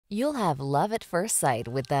You'll have love at first sight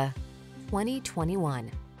with the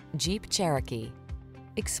 2021 Jeep Cherokee.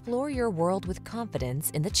 Explore your world with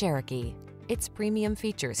confidence in the Cherokee. Its premium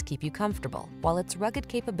features keep you comfortable, while its rugged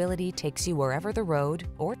capability takes you wherever the road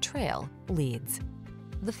or trail leads.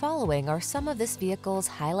 The following are some of this vehicle's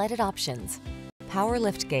highlighted options: power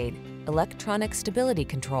liftgate, electronic stability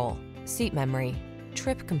control, seat memory,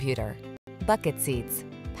 trip computer, bucket seats,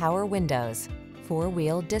 power windows,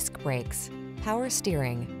 four-wheel disc brakes, power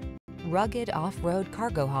steering. Rugged off-road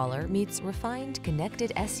cargo hauler meets refined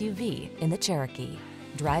connected SUV in the Cherokee.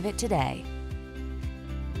 Drive it today.